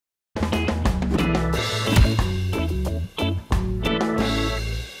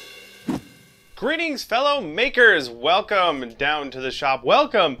Greetings, fellow makers! Welcome down to the shop.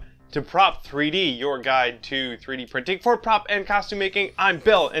 Welcome to Prop 3D, your guide to 3D printing for prop and costume making. I'm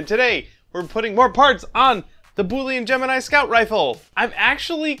Bill, and today we're putting more parts on the Boolean Gemini Scout Rifle. I've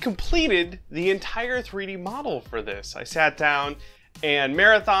actually completed the entire 3D model for this. I sat down and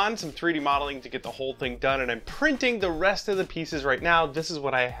marathoned some 3D modeling to get the whole thing done, and I'm printing the rest of the pieces right now. This is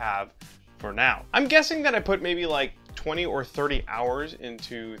what I have for now. I'm guessing that I put maybe like 20 or 30 hours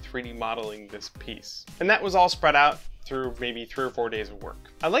into 3D modeling this piece. And that was all spread out through maybe 3 or 4 days of work.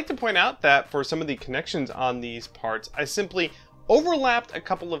 I'd like to point out that for some of the connections on these parts, I simply overlapped a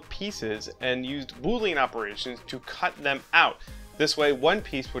couple of pieces and used Boolean operations to cut them out. This way one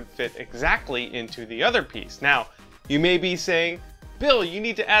piece would fit exactly into the other piece. Now, you may be saying, Bill, you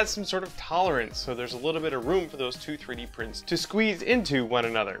need to add some sort of tolerance so there's a little bit of room for those two 3D prints to squeeze into one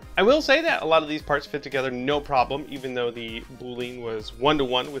another. I will say that a lot of these parts fit together no problem, even though the Boolean was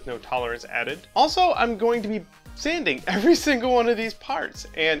 1-to-1 with no tolerance added. Also, I'm going to be sanding every single one of these parts,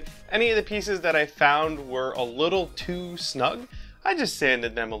 and any of the pieces that I found were a little too snug, I just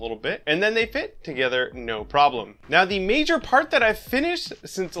sanded them a little bit, and then they fit together no problem. Now, the major part that I've finished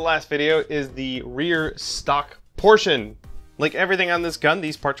since the last video is the rear stock portion. Like everything on this gun,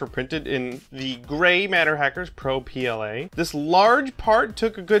 these parts were printed in the gray Matterhacker's Pro PLA. This large part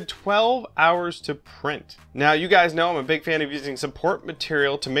took a good 12 hours to print. Now, you guys know I'm a big fan of using support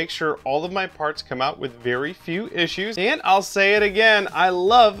material to make sure all of my parts come out with very few issues. And I'll say it again, I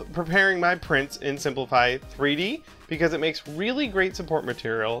love preparing my prints in Simplify 3D because it makes really great support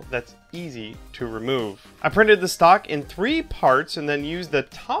material that's easy to remove. I printed the stock in 3 parts and then used the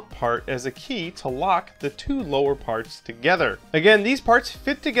top part as a key to lock the 2 lower parts together. Again, these parts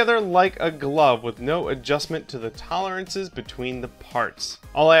fit together like a glove with no adjustment to the tolerances between the parts.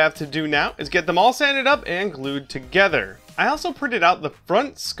 All I have to do now is get them all sanded up and glued together. I also printed out the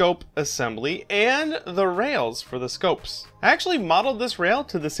front scope assembly and the rails for the scopes. I actually modeled this rail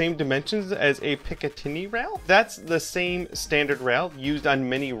to the same dimensions as a Picatinny rail. That's the same standard rail used on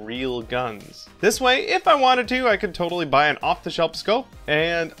many real guns. This way, if I wanted to, I could totally buy an off-the-shelf scope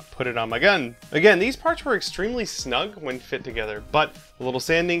and put it on my gun. Again, these parts were extremely snug when fit together, but a little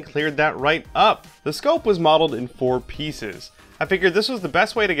sanding cleared that right up. The scope was modeled in 4 pieces. I figured this was the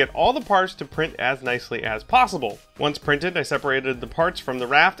best way to get all the parts to print as nicely as possible. Once printed, I separated the parts from the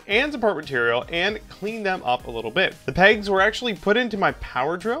raft and support material and cleaned them up a little bit. The pegs were actually put into my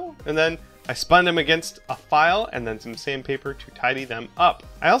power drill, and then I spun them against a file and then some sandpaper to tidy them up.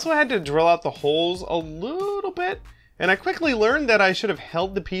 I also had to drill out the holes a little bit, and I quickly learned that I should have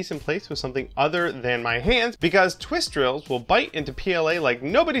held the piece in place with something other than my hands because twist drills will bite into PLA like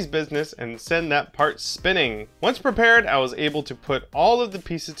nobody's business and send that part spinning. Once prepared, I was able to put all of the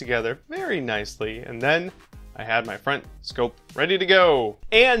pieces together very nicely, and then I had my front scope ready to go.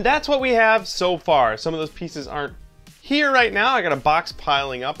 And that's what we have so far. Some of those pieces aren't here right now. I got a box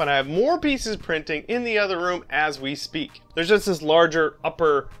piling up and I have more pieces printing in the other room as we speak. There's just this larger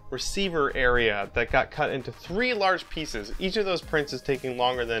upper receiver area that got cut into 3 large pieces. Each of those prints is taking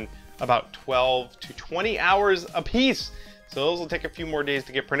longer than about 12 to 20 hours a piece. So those will take a few more days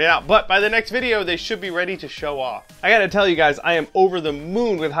to get printed out, but by the next video, they should be ready to show off. I gotta tell you guys, I am over the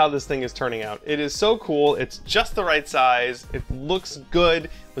moon with how this thing is turning out. It is so cool. It's just the right size. It looks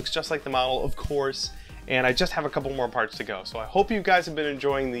good. Looks just like the model, of course. And I just have a couple more parts to go. So I hope you guys have been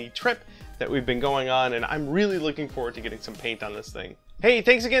enjoying the trip that we've been going on, and I'm really looking forward to getting some paint on this thing. Hey,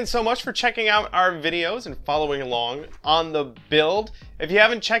 thanks again so much for checking out our videos and following along on the build. If you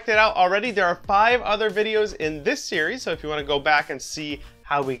haven't checked it out already, there are 5 other videos in this series, so if you want to go back and see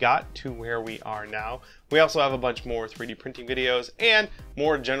how we got to where we are now. We also have a bunch more 3D printing videos and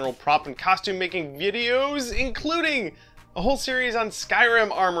more general prop and costume making videos, including a whole series on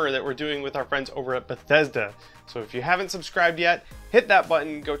Skyrim armor that we're doing with our friends over at Bethesda. So if you haven't subscribed yet, hit that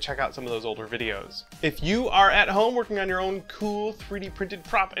button, go check out some of those older videos. If you are at home working on your own cool 3D printed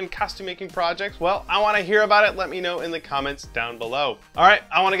prop and costume making projects, well, I want to hear about it. Let me know in the comments down below. All right,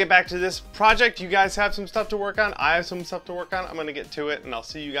 I want to get back to this project. You guys have some stuff to work on. I have some stuff to work on. I'm going to get to it, and I'll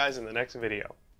see you guys in the next video.